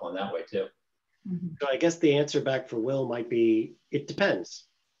it's helpful in that way too. So I guess the answer back for Will might be, it depends.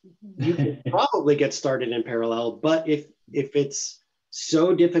 You can probably get started in parallel, but if it's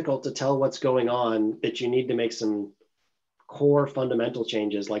so difficult to tell what's going on that you need to make some core fundamental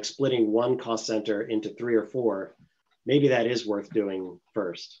changes, like splitting one cost center into 3 or 4, maybe that is worth doing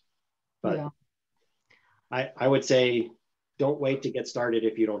first. But yeah. I would say don't wait to get started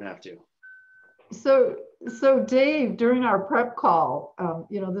if you don't have to. So Dave, during our prep call,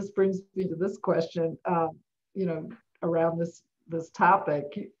 this brings me to this question, around this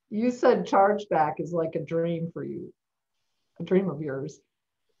topic. You said chargeback is like a dream for you, a dream of yours.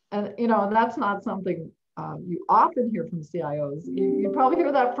 And, and that's not something you often hear from CIOs. You probably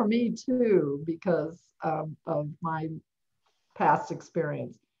hear that from me too, because of my past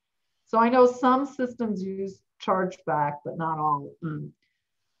experience. So I know some systems use chargeback, but not all.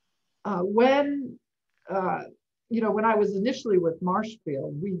 When I was initially with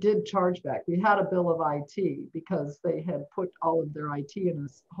Marshfield, we did chargeback. We had a bill of IT because they had put all of their IT in a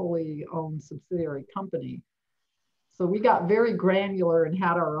wholly owned subsidiary company. So we got very granular and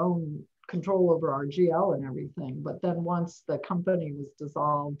had our own control over our GL and everything. But then once the company was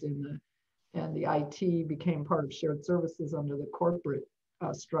dissolved and the IT became part of shared services under the corporate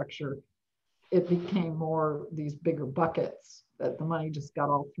structure, it became more these bigger buckets that the money just got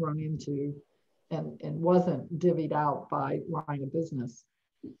all thrown into and wasn't divvied out by line of business.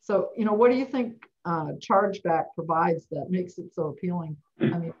 So, what do you think chargeback provides that makes it so appealing? I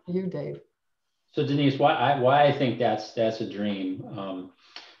mean, for you, Dave. So Denise, why I think that's a dream.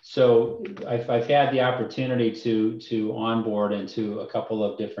 So I've had the opportunity to onboard into a couple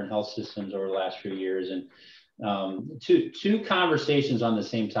of different health systems over the last few years, and two conversations on the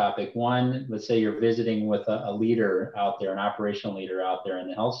same topic. One, let's say you're visiting with a leader out there, an operational leader out there in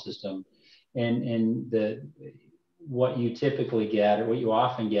the health system, and what you typically get, or what you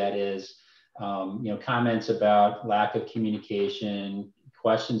often get, is comments about lack of communication,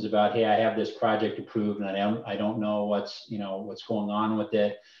 questions about, hey, I have this project approved and I don't know what's going on with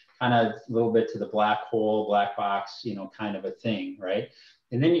it, kind of a little bit to the black hole, black box, kind of a thing, right?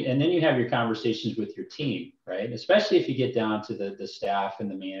 And then you have your conversations with your team, right? Especially if you get down to the staff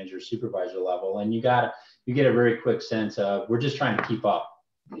and the manager, supervisor level, and you get a very quick sense of, we're just trying to keep up.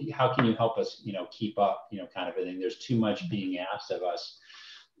 How can you help us, keep up, kind of a thing. There's too much being asked of us.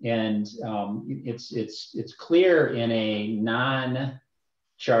 And it's clear in a non-chargeback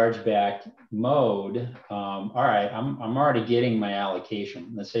mode. All right, I'm already getting my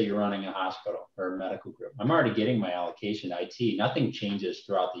allocation. Let's say you're running a hospital or a medical group. I'm already getting my allocation to IT. Nothing changes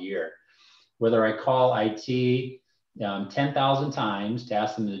throughout the year. Whether I call IT 10,000 times to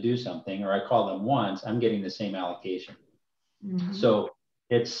ask them to do something, or I call them once, I'm getting the same allocation. Mm-hmm. So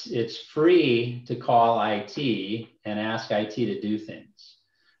it's free to call IT and ask IT to do things,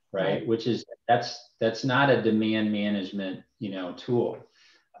 right? Which is, that's not a demand management, tool.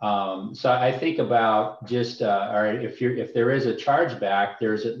 So I think about just, all right, if there is a chargeback,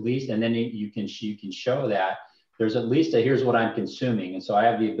 there's at least, and then you can show that there's at least here's what I'm consuming. And so I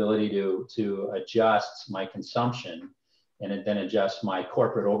have the ability to adjust my consumption and then adjust my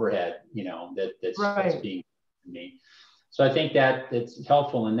corporate overhead, that's being me. So I think that it's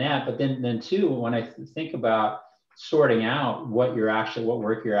helpful in that. But then too, when I think about sorting out what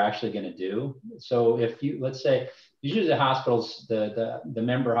work you're actually going to do. So if let's say, usually the hospitals, the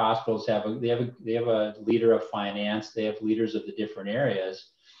member hospitals have a leader of finance, they have leaders of the different areas.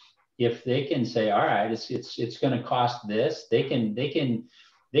 If they can say, all right, it's going to cost this, they can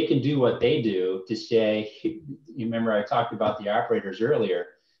do what they do to say, you remember I talked about the operators earlier,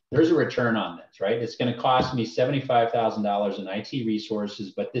 there's a return on this, right? It's going to cost me $75,000 in IT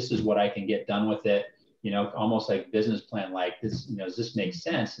resources, but this is what I can get done with it, almost like business plan, like this, does this make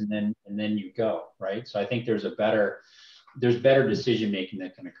sense? And then you go, right? So I think there's better decision-making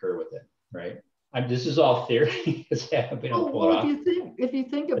that can occur with it, right? This is all theory. Well, if you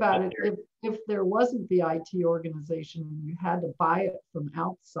think about it, if there wasn't the IT organization and you had to buy it from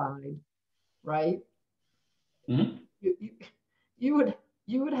outside, right? Mm-hmm. You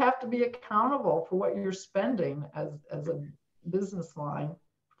would have to be accountable for what you're spending as a business line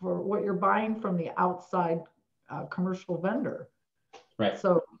for what you're buying from the outside commercial vendor. Right.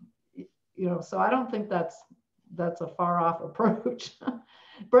 So, so I don't think that's a far off approach.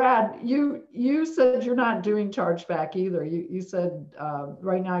 Brad, you said you're not doing chargeback either. You said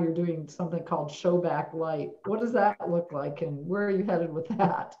right now you're doing something called Showback Light. What does that look like, and where are you headed with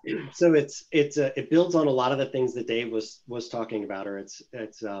that? So it builds on a lot of the things that Dave was talking about, or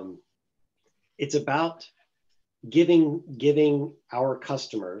it's about giving our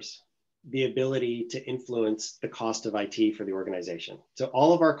customers the ability to influence the cost of IT for the organization. So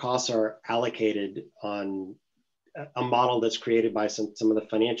all of our costs are allocated on a model that's created by some of the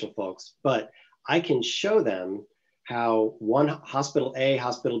financial folks, but I can show them how one hospital A,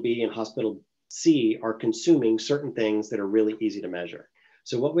 hospital B, and hospital C are consuming certain things that are really easy to measure.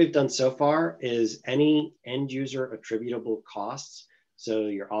 So what we've done so far is any end user attributable costs, so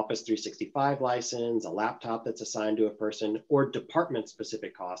your Office 365 license, a laptop that's assigned to a person, or department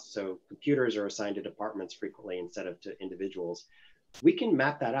specific costs. So computers are assigned to departments frequently instead of to individuals. We can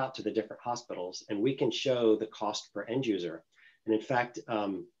map that out to the different hospitals and we can show the cost per end user. And in fact,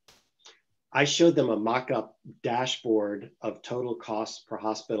 I showed them a mock-up dashboard of total costs per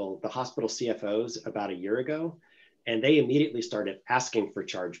hospital, the hospital CFOs, about a year ago, and they immediately started asking for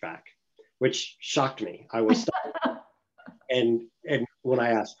chargeback, which shocked me. I was and when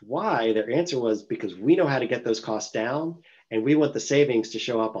I asked why, their answer was because we know how to get those costs down and we want the savings to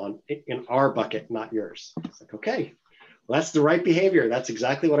show up in our bucket, not yours. It's like, okay. Well, that's the right behavior. That's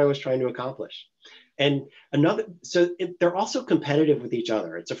exactly what I was trying to accomplish. And they're also competitive with each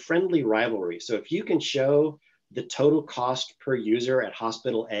other. It's a friendly rivalry. So if you can show the total cost per user at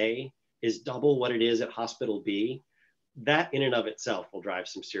hospital A is double what it is at hospital B, that in and of itself will drive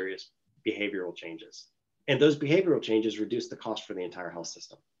some serious behavioral changes. And those behavioral changes reduce the cost for the entire health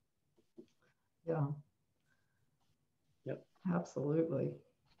system. Yeah. Yep. Absolutely.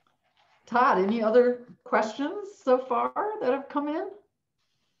 Todd, any other questions so far that have come in?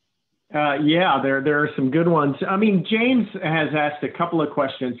 Yeah, there are some good ones. I mean, James has asked a couple of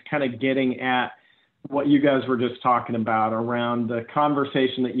questions kind of getting at what you guys were just talking about around the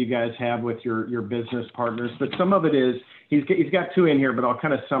conversation that you guys have with your business partners. But some of it is, he's got two in here, but I'll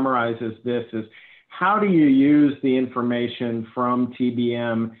kind of summarize as this is, how do you use the information from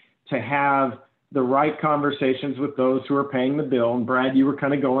TBM to have the right conversations with those who are paying the bill? And Brad, you were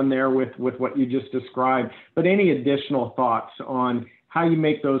kind of going there with what you just described, but any additional thoughts on how you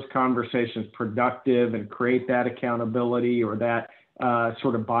make those conversations productive and create that accountability or that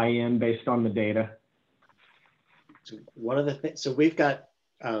sort of buy-in based on the data? So one of the things, so we've got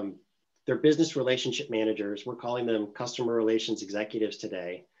their business relationship managers. We're calling them customer relations executives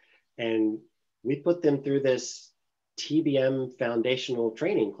today. And we put them through this TBM foundational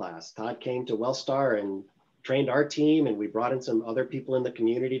training class. Todd came to Wellstar and trained our team, and we brought in some other people in the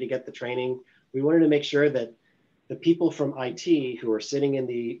community to get the training. We wanted to make sure that the people from IT who are sitting in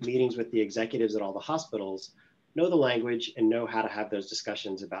the meetings with the executives at all the hospitals know the language and know how to have those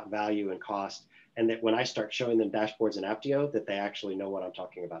discussions about value and cost. And that when I start showing them dashboards in Aptio, that they actually know what I'm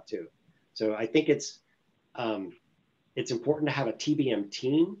talking about too. So I think it's important to have a TBM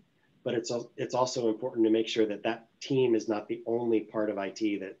team, but it's also important to make sure that that team is not the only part of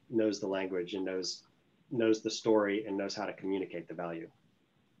IT that knows the language and knows the story and knows how to communicate the value.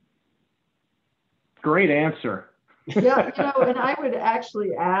 Great answer. Yeah, and I would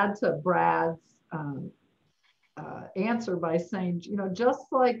actually add to Brad's answer by saying, just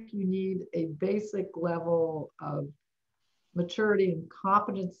like you need a basic level of maturity and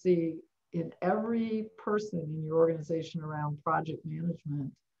competency in every person in your organization around project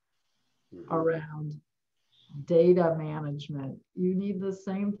management, around data management, you need the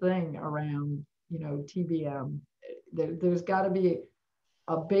same thing around, TBM. There's got to be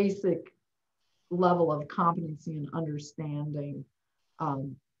a basic level of competency and understanding,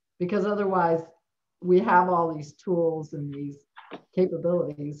 because otherwise we have all these tools and these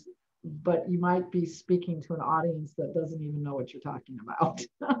capabilities, but you might be speaking to an audience that doesn't even know what you're talking about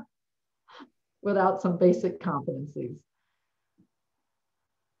without some basic competencies.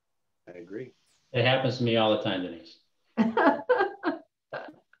 I agree. It happens to me all the time, Denise.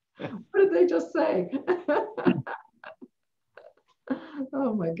 What did they just say?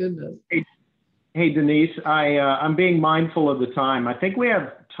 Oh my goodness. Hey Denise, I'm being mindful of the time. I think we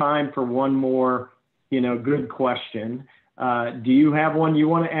have time for one more, good question. Do you have one you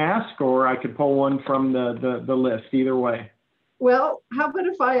want to ask, or I could pull one from the list? Either way. Well, how about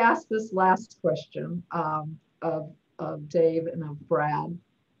if I ask this last question of Dave and of Brad?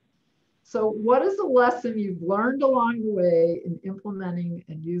 So what is a lesson you've learned along the way in implementing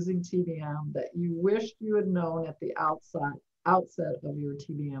and using TBM that you wished you had known at the outset of your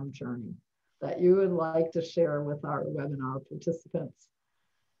TBM journey that you would like to share with our webinar participants?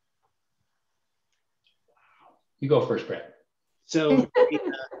 You go first, Brad. So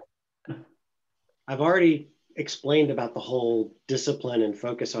I've already explained about the whole discipline and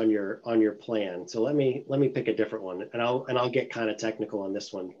focus on your plan. So let me pick a different one, and I'll get kind of technical on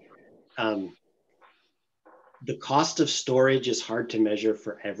this one. The cost of storage is hard to measure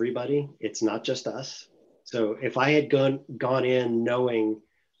for everybody. It's not just us. So if I had gone in knowing,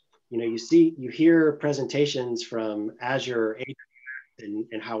 you hear presentations from Azure,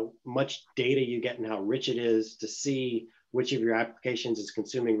 and how much data you get and how rich it is to see which of your applications is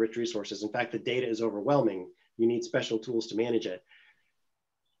consuming rich resources. In fact, the data is overwhelming. You need special tools to manage it.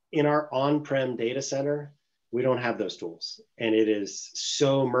 In our on-prem data center, we don't have those tools. And it is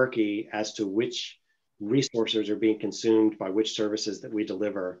so murky as to which resources are being consumed by which services that we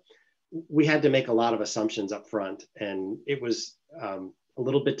deliver. We had to make a lot of assumptions up front, and it was a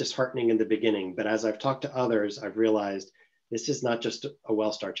little bit disheartening in the beginning. But as I've talked to others, I've realized this is not just a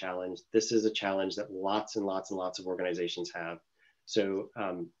Wellstar challenge. This is a challenge that lots and lots and lots of organizations have. So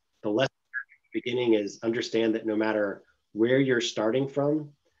the lesson at the beginning is understand that no matter where you're starting from,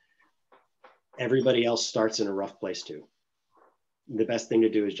 everybody else starts in a rough place too. The best thing to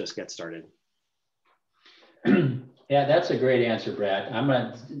do is just get started. Yeah, that's a great answer, Brad.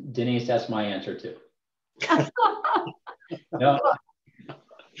 Denise, that's my answer too. No.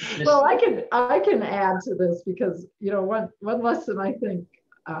 Well, I can add to this because, one lesson I think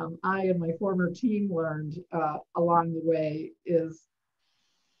I and my former team learned along the way is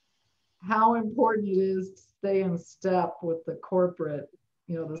how important it is to stay in step with the corporate,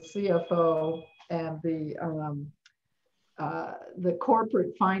 you know, the CFO and the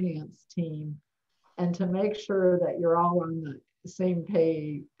corporate finance team, and to make sure that you're all on the same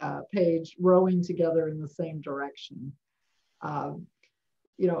page, rowing together in the same direction.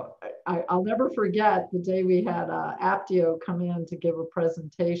 You know, I'll never forget the day we had Aptio come in to give a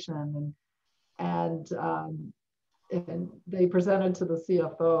presentation, and they presented to the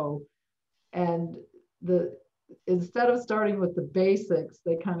CFO, and instead of starting with the basics,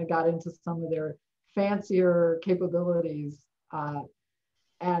 they kind of got into some of their fancier capabilities,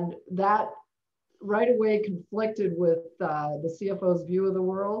 and that right away conflicted with the CFO's view of the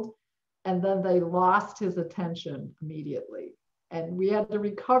world, and then they lost his attention immediately, and we had to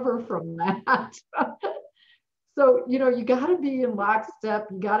recover from that. So, you know, you got to be in lockstep.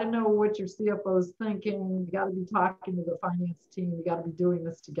 You got to know what your CFO is thinking. You got to be talking to the finance team. You got to be doing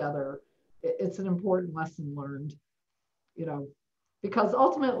this together. It's an important lesson learned, you know, because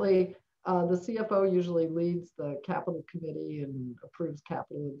ultimately the CFO usually leads the capital committee and approves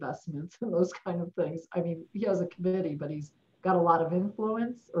capital investments and those kind of things. I mean, he has a committee, but he's got a lot of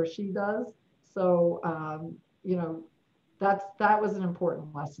influence, or she does. So, you know, that was an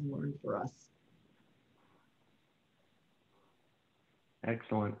important lesson learned for us.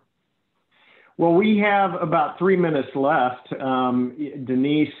 Excellent. Well, we have about 3 minutes left.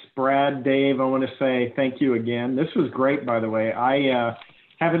 Denise, Brad, Dave, I want to say thank you again. This was great, by the way. I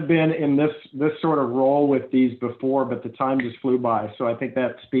haven't been in this sort of role with these before, but the time just flew by. So I think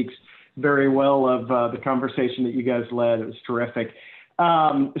that speaks very well of the conversation that you guys led. It was terrific.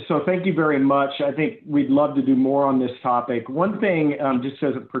 So thank you very much. I think we'd love to do more on this topic. One thing, just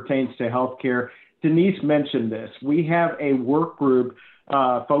as it pertains to healthcare, Denise mentioned this. We have a work group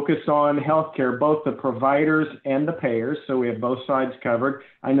focused on healthcare, both the providers and the payers. So we have both sides covered.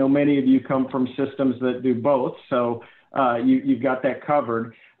 I know many of you come from systems that do both, so you've got that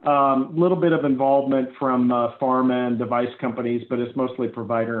covered. A little bit of involvement from pharma and device companies, but it's mostly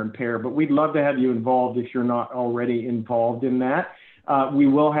provider and payer. But we'd love to have you involved if you're not already involved in that. We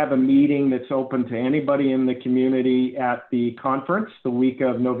will have a meeting that's open to anybody in the community at the conference the week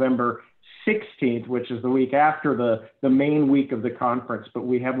of November 16th, which is the week after the main week of the conference, but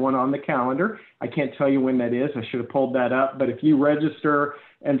we have one on the calendar. I can't tell you when that is. I should have pulled that up, but if you register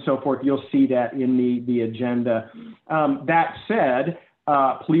and so forth, you'll see that in the agenda. That said,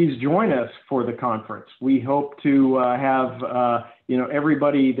 please join us for the conference. We hope to have you know,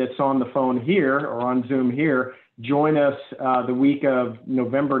 everybody that's on the phone here or on Zoom here join us the week of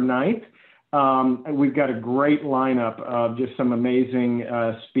November 9th. We've got a great lineup of just some amazing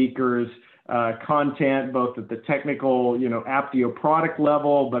speakers, content, both at the technical, you know, Aptio product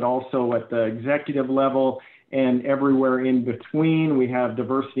level, but also at the executive level and everywhere in between. We have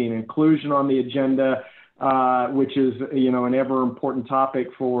diversity and inclusion on the agenda, which is, you know, an ever important topic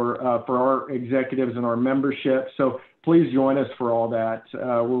for our executives and our membership. So please join us for all that.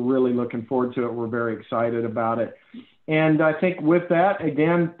 We're really looking forward to it. We're very excited about it. And I think with that,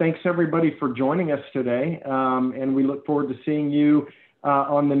 again, thanks everybody for joining us today. And we look forward to seeing you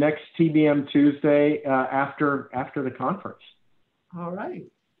on the next TBM Tuesday after the conference. All right.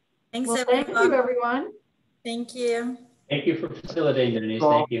 Thanks, well, everyone. thank you, everyone. Thank you. Thank you for facilitating, Denise.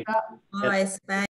 Thank you. Always. Bye.